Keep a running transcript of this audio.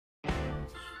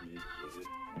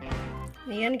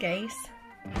Ayan guys.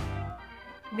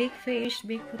 Big fish,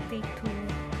 big potato.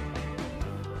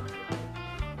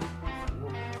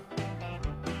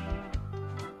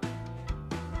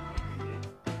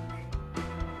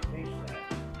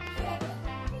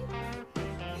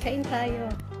 Kain tayo.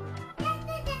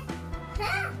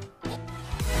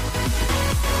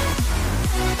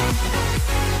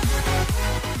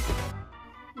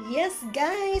 Yes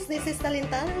guys, this is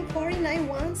Talentados 49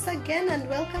 once again and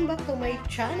welcome back to my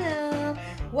channel.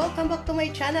 Welcome back to my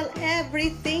channel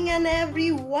everything and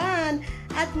everyone.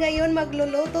 At ngayon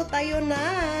magluluto tayo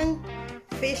ng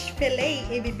fish fillet.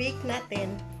 I-bake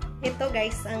natin. Ito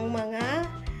guys ang mga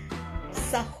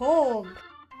sahog.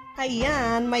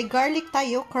 Ayan, may garlic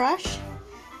tayo crush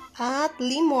at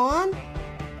lemon.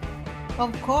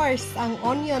 Of course, ang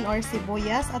onion or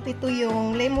sibuyas at ito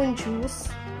yung lemon juice.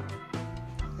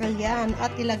 Ayan,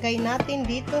 at ilagay natin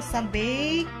dito sa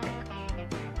bake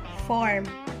form.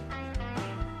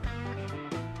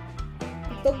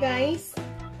 Ito guys,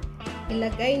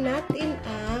 ilagay natin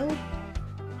ang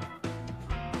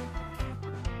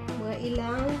mga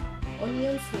ilang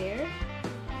onions here.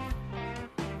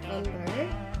 Under.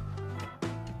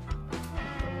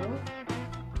 Ito.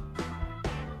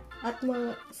 At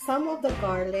some of the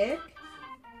garlic.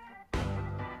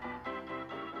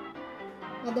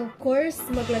 At of course,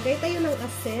 maglagay tayo ng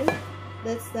asin.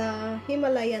 That's the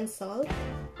Himalayan salt.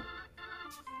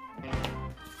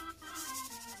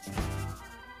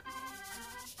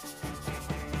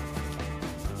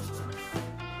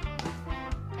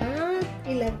 At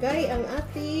ilagay ang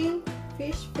ating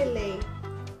fish fillet.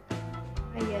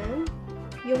 Ayan.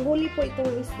 Yung huli po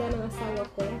itong isda ng asawa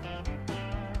ko.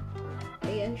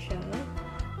 Ayan siya.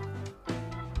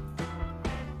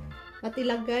 At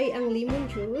ilagay ang lemon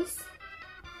juice.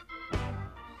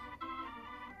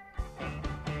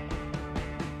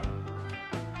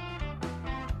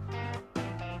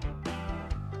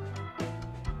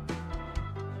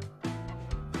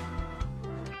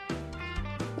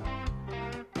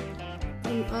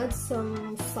 And add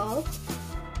some salt.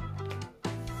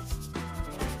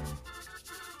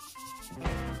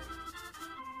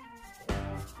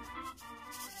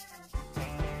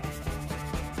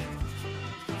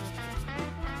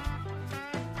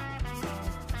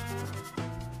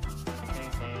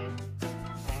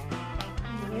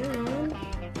 Ayan.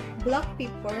 Black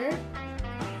pepper.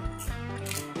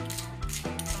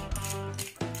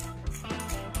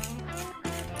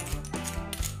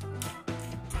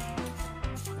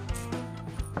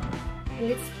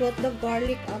 Let's put the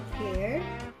garlic up here.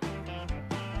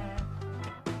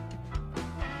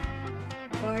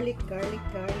 Garlic, garlic,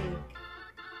 garlic.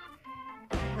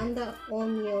 And the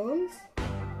onions.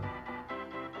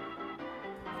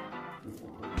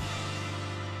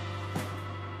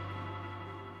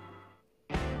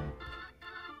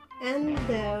 And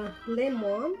the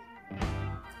lemon.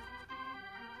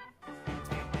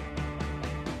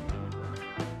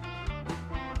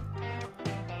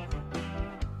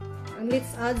 And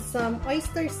let's add some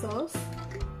oyster sauce.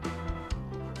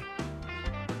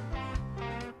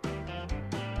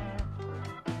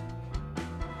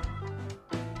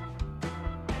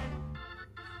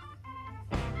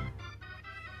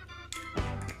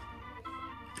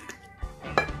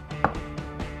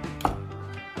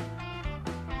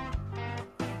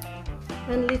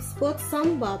 And let's put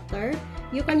some butter.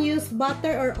 You can use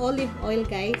butter or olive oil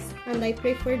guys. And I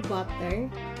preferred butter.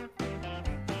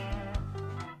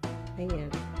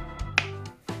 Ayan.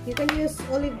 You can use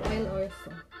olive oil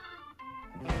also.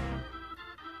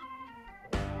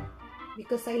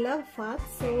 Because I love fat,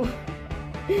 so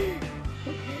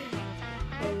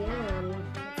ayan.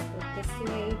 Let's put this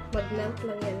way. Mag-melt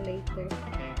lang yan later.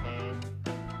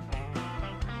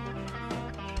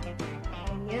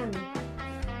 Ayan.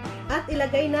 At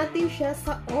ilagay natin siya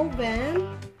sa oven.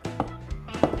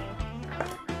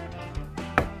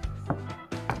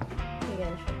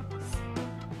 Ayan siya.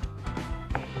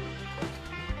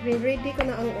 Ready ko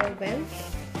na ang oven.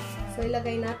 So,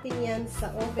 ilagay natin yan sa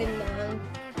oven ng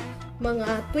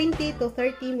mga 20 to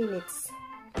 30 minutes.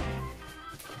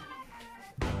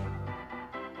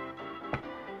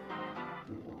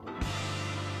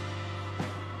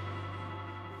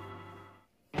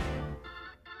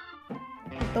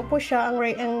 Ito po siya ang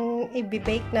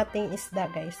i-bake nating isda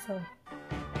guys. So,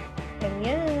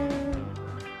 ganyan.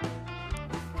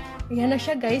 Ayan na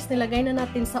siya guys. Nilagay na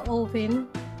natin sa oven.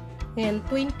 And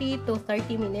 20 to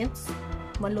 30 minutes,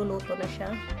 maluluto na siya.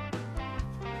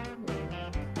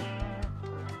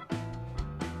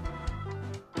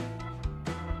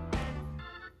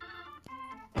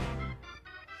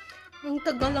 Ang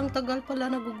tagal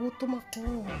pala, nagugutom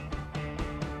ako.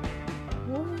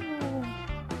 Oh.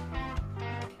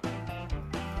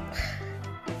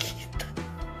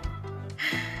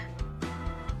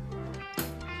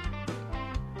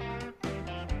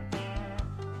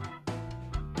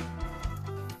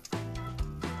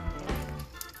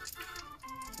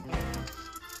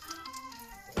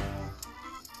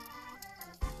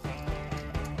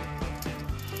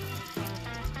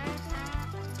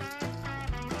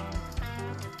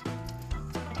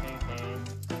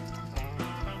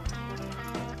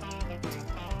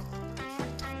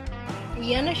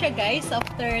 Yan na siya guys.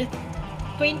 After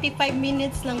 25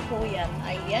 minutes lang po yan.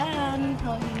 Ayan.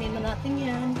 Hawinin na natin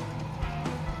yan.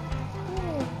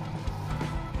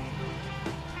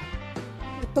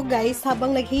 Ito guys,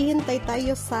 habang naghihintay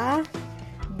tayo sa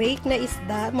bake na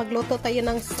isda, magluto tayo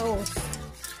ng sauce.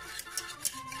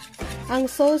 Ang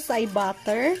sauce ay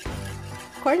butter,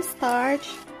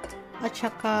 cornstarch, at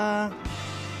saka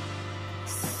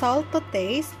salt to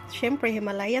taste, syempre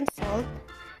Himalayan salt,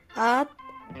 at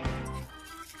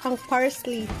ang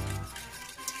parsley,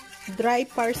 dry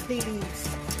parsley leaves.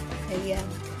 Ayan.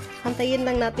 Hantayin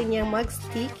lang natin yung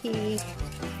mag-sticky.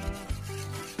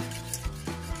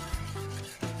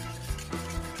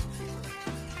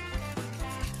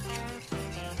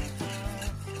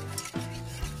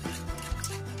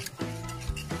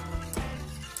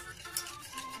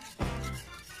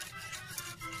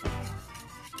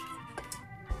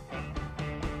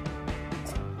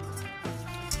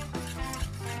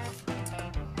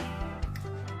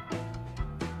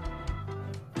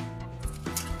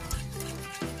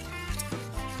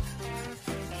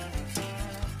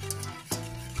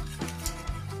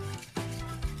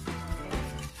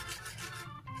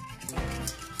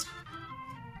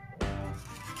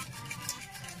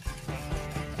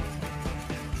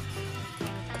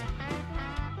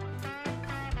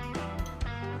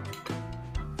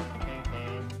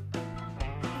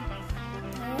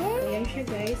 Ayan siya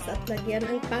guys, at lagyan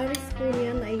ang Paris po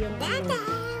niyan ay yung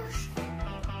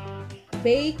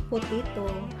baked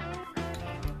potato.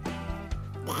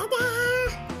 Dada!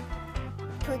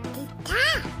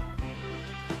 Potita!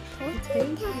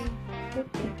 Potita!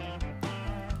 Potita!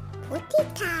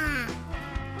 Potita!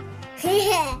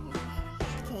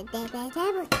 Potita! Potita!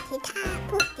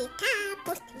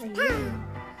 Potita!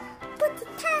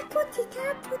 Potita! Potita!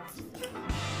 Potita!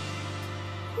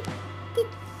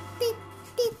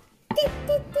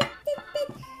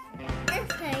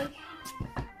 Okay.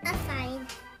 That's fine.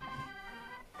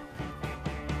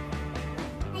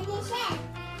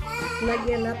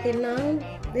 Lagyan natin ng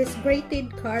this grated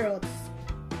carrots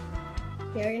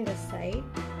here in the side.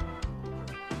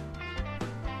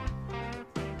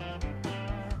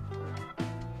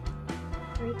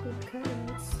 Grated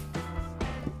carrots.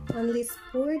 And let's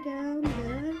pour down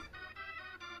the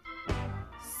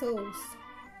sauce.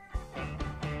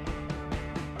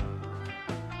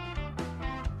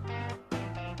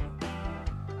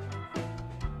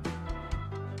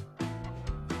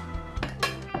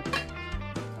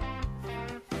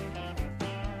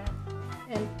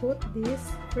 And put this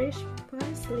fresh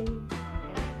parsley.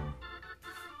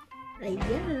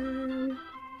 Ayan.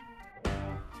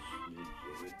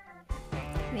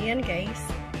 Ayan guys.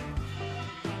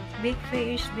 Big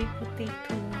fish, big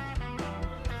potato.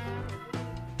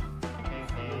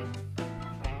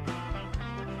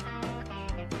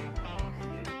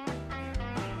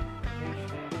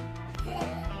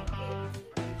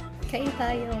 Kain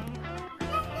tayo.